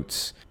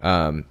quotes,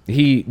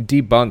 he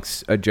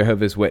debunks a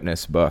Jehovah's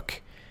Witness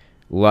book.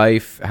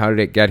 Life, How Did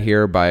It Get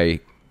Here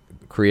by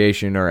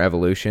Creation or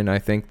Evolution, I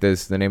think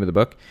is the name of the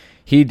book.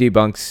 He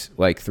debunks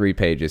like 3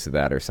 pages of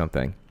that or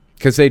something,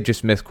 because they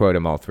just misquote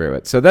him all through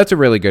it. So that's a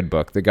really good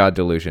book, The God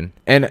Delusion.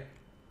 And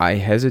I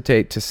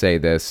hesitate to say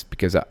this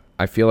because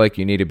I feel like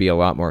you need to be a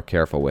lot more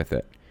careful with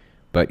it.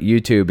 But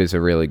YouTube is a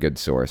really good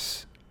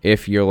source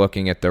if you're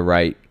looking at the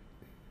right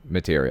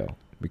material,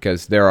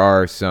 because there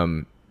are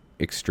some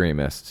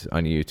extremists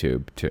on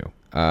YouTube too.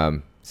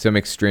 Some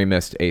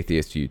extremist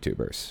atheist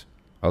YouTubers.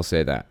 I'll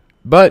say that.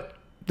 But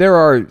there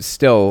are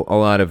still a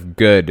lot of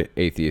good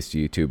atheist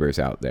YouTubers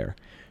out there.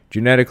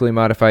 Genetically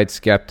Modified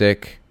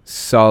Skeptic,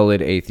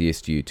 solid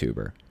atheist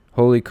YouTuber.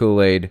 Holy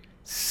Kool-Aid,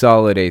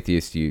 solid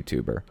atheist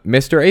YouTuber.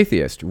 Mr.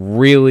 Atheist,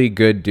 really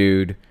good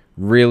dude,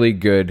 really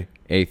good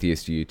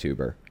atheist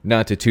YouTuber.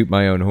 Not to toot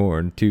my own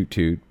horn,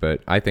 toot,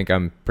 but I think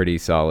I'm pretty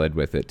solid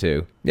with it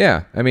too.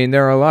 Yeah, I mean,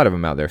 there are a lot of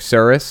them out there.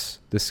 Surus,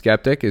 the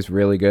skeptic, is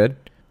really good.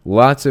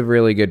 Lots of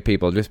really good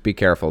people. Just be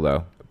careful,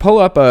 though. Pull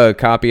up a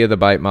copy of the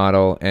Byte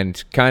Model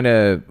and kind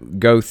of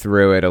go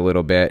through it a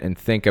little bit and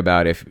think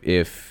about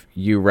if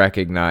you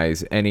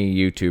recognize any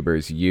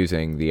YouTubers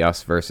using the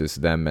us versus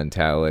them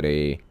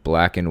mentality,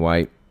 black and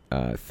white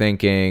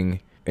thinking,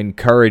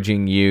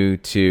 encouraging you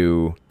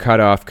to cut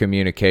off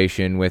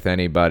communication with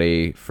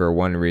anybody for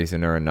one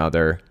reason or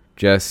another.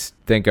 Just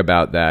think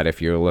about that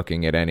if you're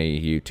looking at any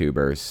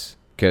YouTubers,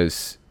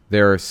 because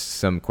there are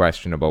some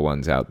questionable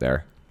ones out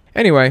there.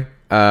 Anyway,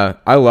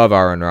 I love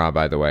Aaron Ra,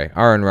 by the way.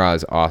 Aaron Ra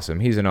is awesome.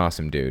 He's an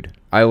awesome dude.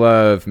 I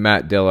love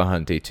Matt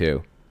Dillahunty,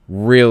 too.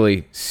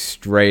 Really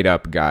straight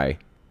up guy.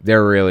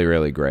 They're really,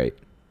 really great.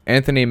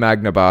 Anthony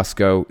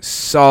Magnabosco,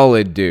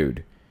 solid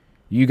dude.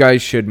 You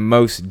guys should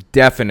most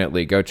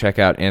definitely go check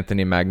out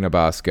Anthony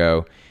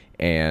Magnabosco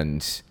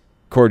and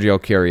Cordial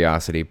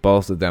Curiosity.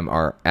 Both of them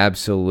are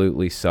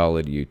absolutely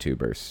solid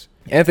YouTubers.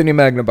 Anthony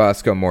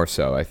Magnabosco more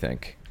so, I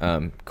think.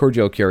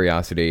 Cordial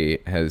Curiosity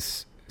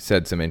has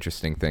said some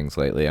interesting things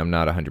lately. I'm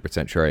not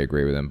 100% sure I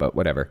agree with him, but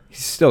whatever.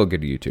 He's still a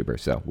good YouTuber,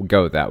 so we'll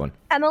go with that one.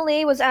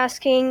 Emily was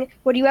asking,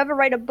 would you ever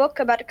write a book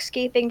about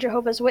escaping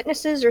Jehovah's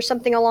Witnesses or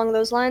something along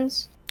those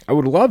lines? I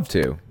would love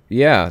to.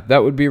 Yeah,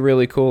 that would be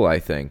really cool, I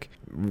think.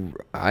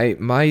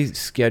 My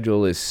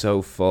schedule is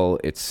so full,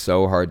 it's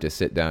so hard to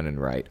sit down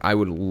and write. I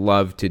would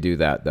love to do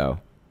that, though.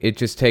 It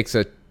just takes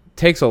a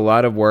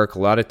lot of work, a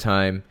lot of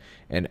time,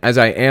 and as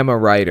I am a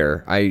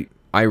writer, I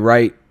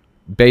write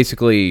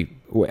basically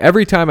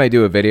every time I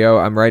do a video,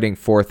 I'm writing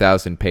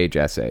 4,000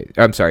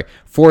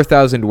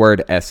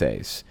 word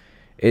essays.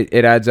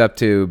 It adds up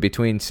to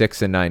between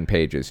 6 and 9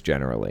 pages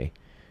generally.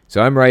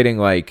 So I'm writing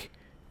like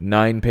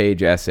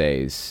 9-page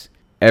essays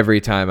every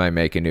time I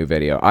make a new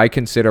video. I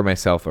consider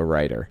myself a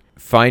writer.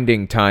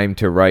 Finding time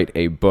to write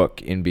a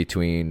book in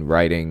between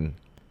writing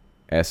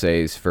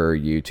essays for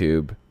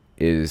YouTube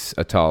is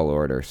a tall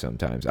order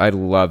sometimes. I'd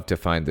love to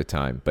find the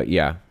time, but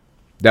yeah,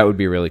 that would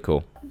be really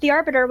cool. The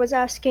Arbiter was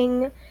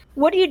asking,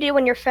 what do you do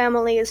when your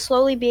family is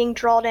slowly being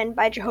drawn in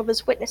by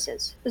Jehovah's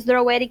Witnesses? Is there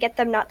a way to get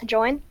them not to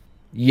join?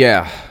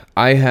 Yeah,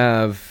 I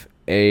have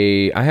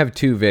 2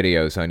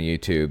 videos on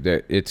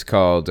YouTube. It's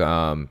called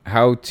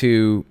How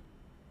to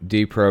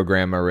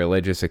Deprogram a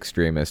Religious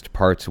Extremist,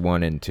 Parts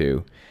 1 and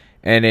 2.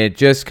 And it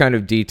just kind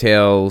of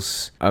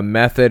details a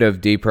method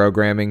of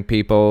deprogramming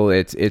people.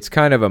 It's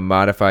kind of a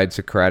modified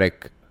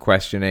Socratic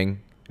questioning,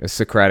 a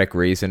Socratic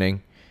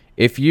reasoning.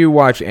 If you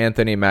watch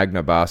Anthony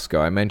Magnabosco,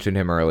 I mentioned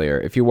him earlier.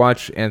 If you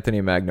watch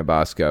Anthony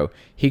Magnabosco,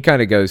 he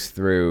kind of goes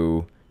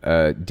through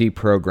a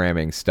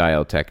deprogramming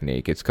style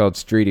technique. It's called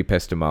street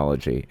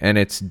epistemology, and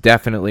it's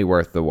definitely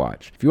worth the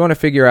watch. If you want to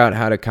figure out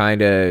how to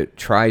kind of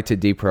try to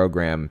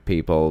deprogram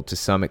people to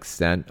some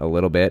extent, a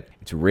little bit,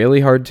 it's really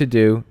hard to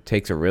do. It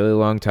takes a really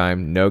long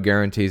time. No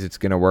guarantees it's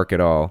going to work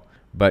at all,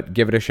 but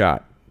give it a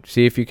shot.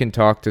 See if you can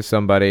talk to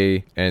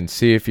somebody and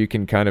see if you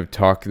can kind of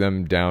talk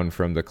them down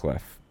from the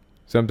cliff.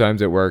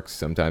 Sometimes it works,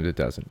 sometimes it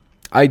doesn't.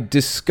 I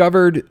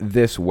discovered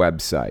this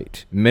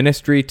website,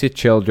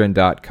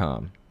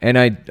 ministrytochildren.com. And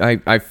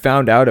I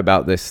found out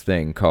about this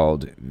thing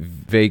called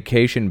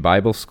Vacation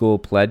Bible School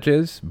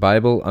Pledges,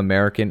 Bible,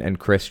 American, and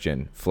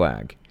Christian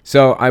flag.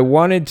 So I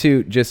wanted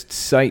to just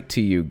cite to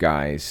you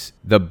guys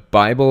the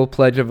Bible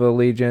Pledge of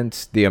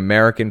Allegiance, the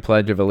American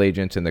Pledge of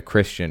Allegiance, and the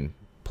Christian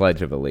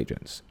Pledge of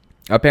Allegiance.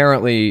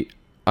 Apparently,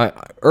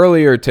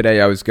 earlier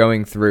today I was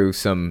going through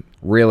some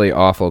really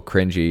awful,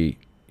 cringy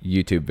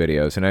YouTube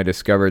videos, and I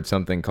discovered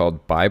something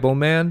called Bible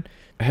Man.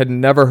 I had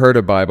never heard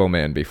of Bible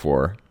Man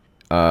before.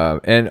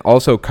 And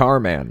also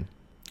Carman.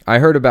 I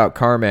heard about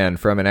Carman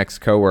from an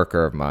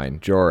ex-coworker of mine,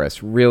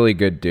 Joris. Really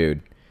good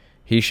dude.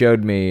 He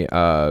showed me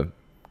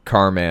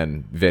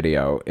Carman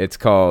video. It's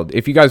called,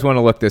 if you guys want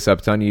to look this up,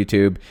 it's on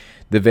YouTube.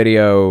 The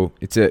video,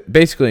 it's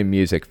basically a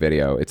music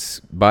video. It's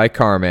by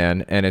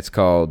Carman, and it's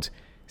called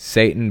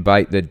Satan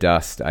Bite the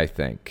Dust, I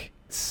think.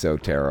 It's so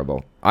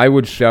terrible. I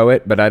would show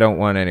it, but I don't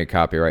want any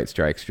copyright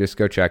strikes. Just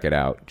go check it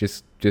out.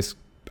 Just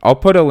I'll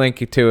put a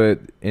link to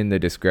it in the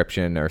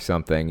description or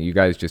something. You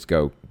guys just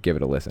go give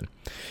it a listen.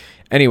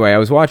 Anyway, I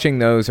was watching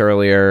those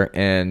earlier,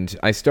 and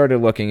I started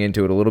looking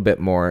into it a little bit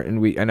more,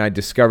 and I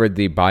discovered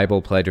the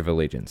Bible Pledge of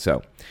Allegiance.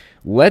 So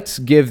let's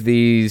give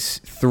these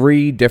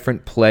 3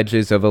 different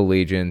pledges of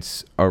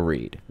allegiance a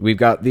read. We've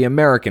got the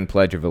American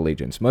Pledge of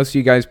Allegiance. Most of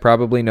you guys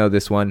probably know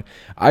this one.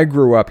 I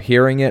grew up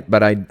hearing it,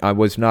 but I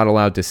was not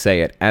allowed to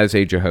say it as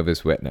a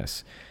Jehovah's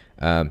Witness.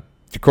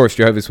 Of course,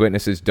 Jehovah's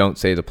Witnesses don't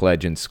say the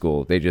pledge in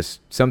school.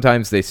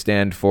 Sometimes they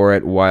stand for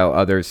it while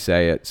others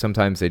say it.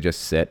 Sometimes they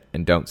just sit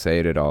and don't say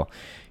it at all.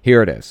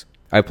 Here it is.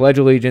 I pledge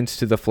allegiance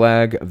to the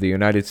flag of the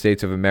United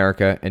States of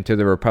America and to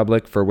the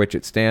republic for which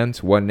it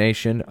stands, one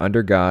nation,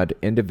 under God,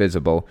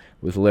 indivisible,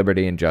 with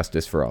liberty and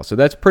justice for all. So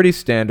that's pretty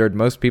standard.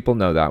 Most people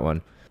know that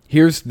one.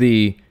 Here's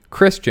the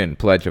Christian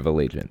Pledge of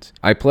Allegiance.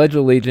 I pledge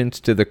allegiance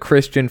to the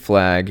Christian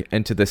flag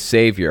and to the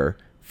Savior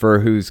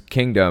for whose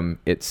kingdom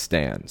it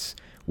stands.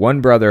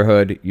 One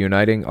brotherhood,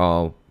 uniting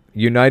all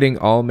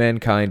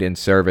mankind in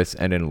service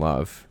and in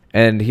love.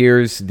 And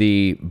here's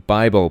the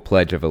Bible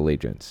Pledge of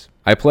Allegiance.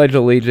 I pledge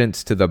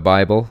allegiance to the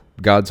Bible,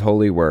 God's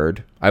holy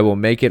word. I will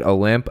make it a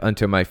lamp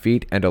unto my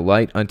feet and a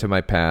light unto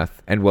my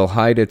path, and will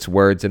hide its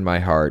words in my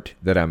heart,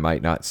 that I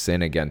might not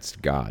sin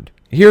against God.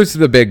 Here's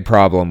the big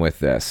problem with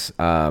this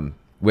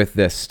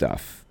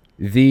stuff.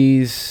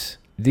 These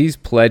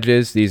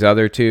pledges, these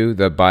other 2,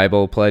 the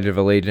Bible Pledge of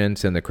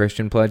Allegiance and the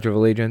Christian Pledge of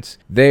Allegiance,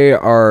 they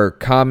are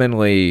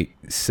commonly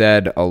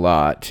said a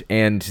lot,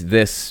 and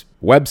this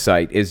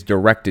website is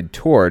directed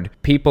toward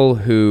people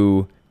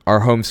who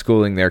are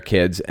homeschooling their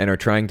kids and are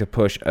trying to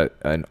push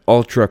an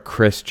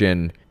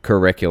ultra-Christian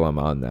curriculum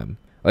on them.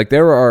 Like,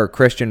 there are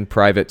Christian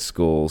private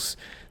schools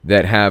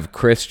that have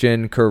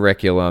Christian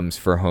curriculums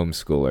for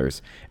homeschoolers,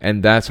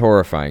 and that's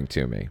horrifying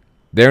to me.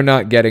 They're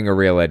not getting a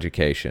real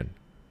education.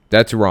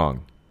 That's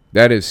wrong.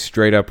 That is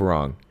straight up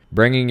wrong.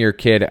 Bringing your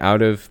kid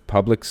out of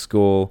public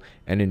school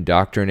and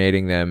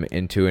indoctrinating them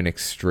into an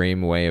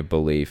extreme way of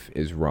belief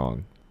is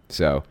wrong.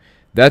 So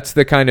that's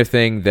the kind of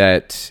thing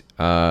that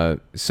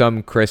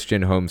some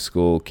Christian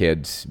homeschool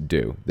kids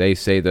do. They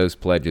say those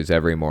pledges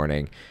every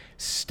morning.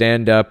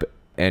 Stand up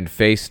and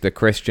face the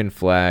Christian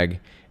flag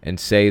and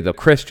say the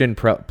Christian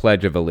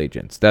Pledge of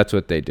Allegiance. That's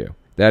what they do.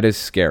 That is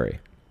scary.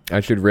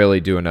 I should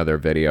really do another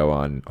video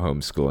on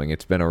homeschooling.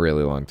 It's been a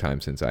really long time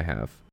since I have.